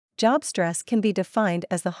Job stress can be defined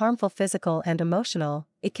as the harmful physical and emotional.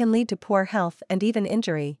 It can lead to poor health and even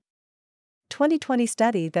injury. 2020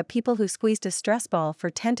 study that people who squeezed a stress ball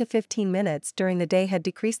for 10 to 15 minutes during the day had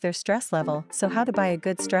decreased their stress level. So how to buy a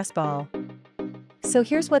good stress ball? So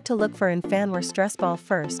here's what to look for in Fanware stress ball.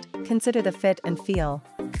 First, consider the fit and feel.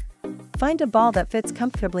 Find a ball that fits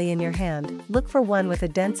comfortably in your hand. Look for one with a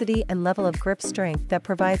density and level of grip strength that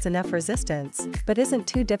provides enough resistance, but isn't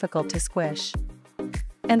too difficult to squish.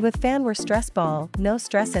 And with Fanware stress ball, no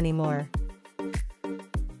stress anymore.